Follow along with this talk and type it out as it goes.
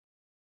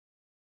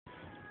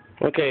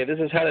Okay, this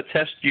is how to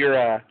test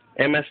your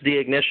MSD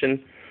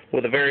Ignition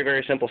with a very,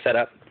 very simple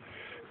setup.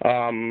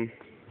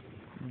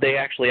 They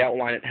actually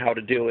outline it how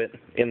to do it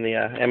in the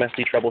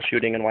MSD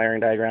troubleshooting and wiring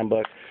diagram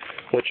book,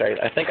 which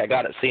I think I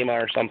got at SEMA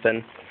or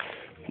something.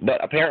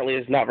 But apparently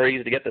it's not very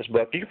easy to get this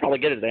book. You can probably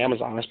get it at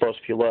Amazon, I suppose,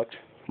 if you looked.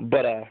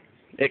 But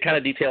it kind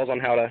of details on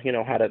how to,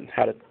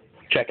 how to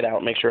check it out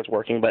and make sure it's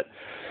working. But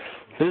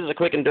this is a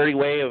quick and dirty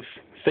way of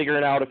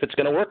figuring out if it's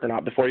going to work or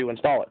not before you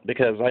install it,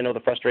 because I know the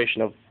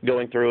frustration of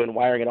going through and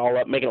wiring it all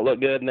up, making it look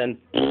good, and then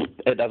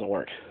it doesn't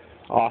work.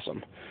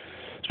 Awesome.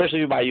 Especially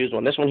if you buy a used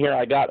one. This one here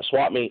I got a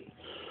swap meet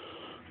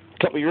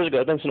a couple years ago.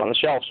 It's been sitting on the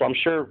shelf, so I'm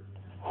sure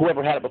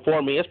whoever had it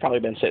before me has probably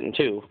been sitting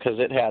too, because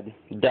it had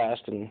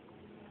dust and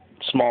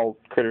small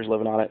critters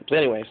living on it. But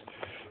anyways,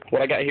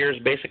 what I got here is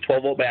a basic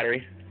 12-volt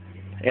battery,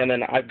 and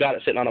then I've got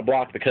it sitting on a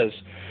block because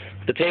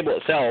the table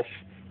itself,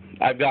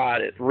 I've got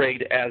it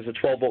rigged as a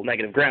 12-volt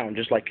negative ground,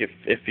 just like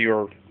if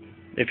you're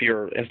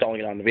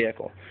installing it on the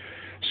vehicle.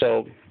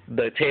 So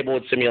the table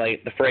would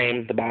simulate the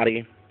frame, the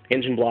body,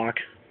 engine block,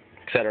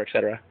 etc.,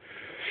 etc.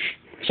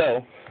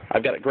 So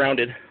I've got it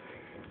grounded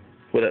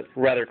with a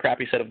rather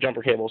crappy set of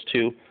jumper cables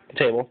to the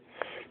table.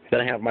 Then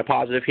I have my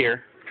positive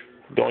here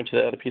going to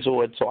the other piece of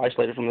wood, so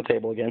isolated from the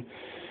table again.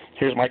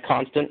 Here's my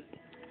constant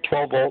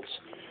 12 volts.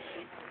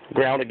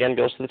 Ground again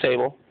goes to the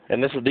table.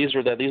 And these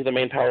are the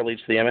main power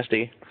leads to the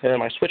MSD. And then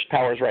my switched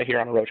power is right here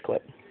on a roach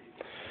clip.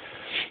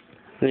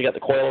 Then you got the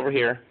coil over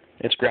here.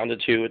 It's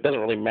grounded to, it doesn't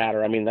really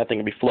matter. I mean, that thing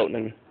could be floating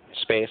in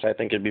space. I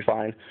think it'd be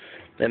fine.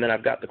 And then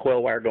I've got the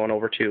coil wire going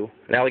over to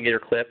an alligator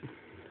clip.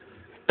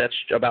 That's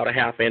about a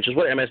 ½ inch, is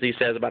what MSD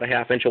says, about a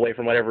 ½ inch away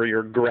from whatever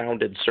your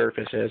grounded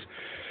surface is.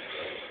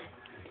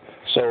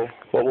 So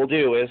what we'll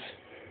do is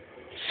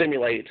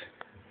simulate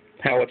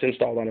how it's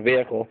installed on a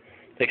vehicle,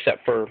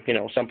 except for,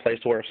 some place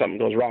to where if something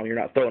goes wrong, you're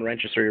not throwing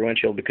wrenches through your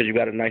windshield because you've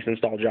got a nice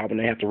install job and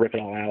they have to rip it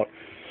all out.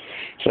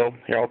 So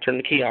here, I'll turn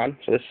the key on.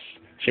 So this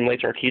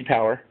simulates our keyed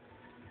power.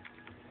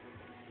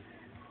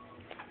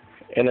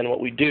 And then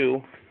what we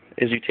do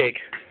is you take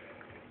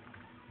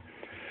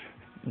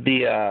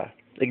the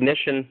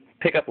ignition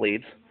pickup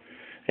leads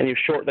and you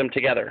short them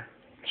together.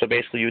 So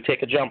basically you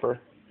take a jumper,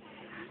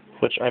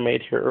 which I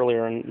made here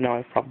earlier, and now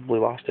I've probably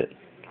lost it.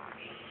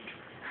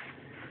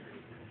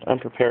 I'm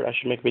prepared. I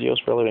should make videos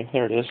for a living.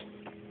 There it is.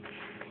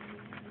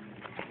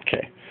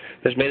 Okay.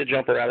 Just made a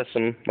jumper out of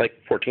some,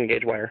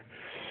 14-gauge wire.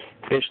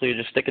 Basically, you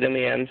just stick it in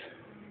the ends,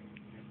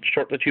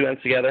 short the two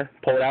ends together,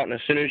 pull it out, and as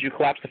soon as you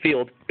collapse the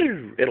field,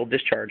 it'll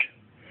discharge.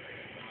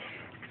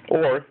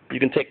 Or you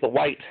can take the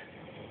white,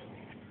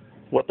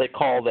 what they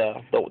call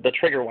the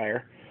trigger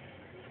wire,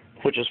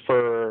 which is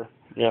for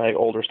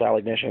older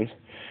style ignitions,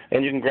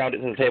 and you can ground it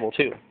to the table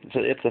too.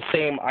 It's the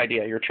same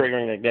idea. You're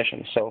triggering the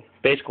ignition. So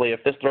basically,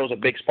 if this throws a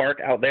big spark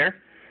out there,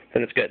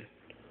 then it's good.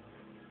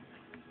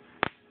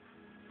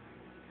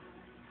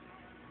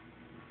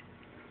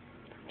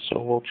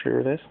 So we'll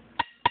trigger this.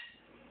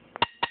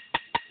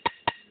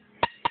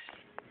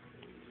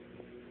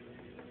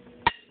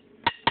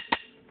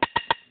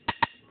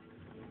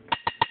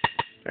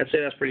 I'd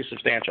say that's pretty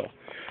substantial.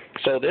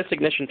 So this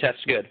ignition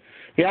test's good.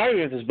 I don't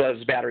even know if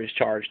this battery's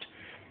charged.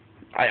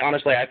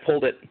 Honestly, I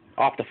pulled it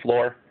off the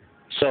floor.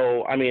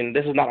 So, I mean,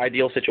 this is not an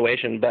ideal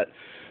situation, but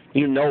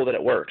you know that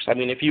it works. I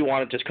mean, if you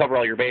wanted to cover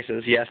all your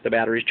bases, yes, the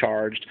battery's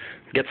charged.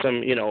 Get some, a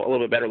little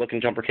bit better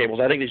looking jumper cables.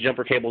 I think these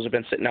jumper cables have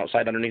been sitting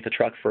outside underneath the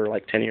truck for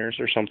 10 years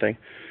or something.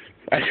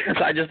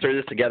 I just threw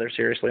this together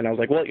seriously, and I was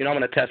like, well, I'm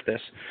going to test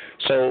this.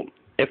 So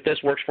if this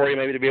works for you,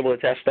 maybe to be able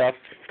to test stuff,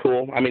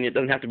 cool. I mean, it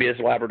doesn't have to be this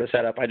elaborate a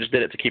setup. I just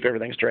did it to keep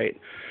everything straight.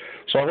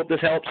 So I hope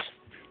this helps.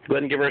 Go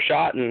ahead and give her a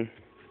shot, and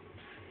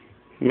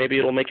maybe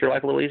it'll make your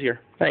life a little easier.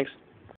 Thanks.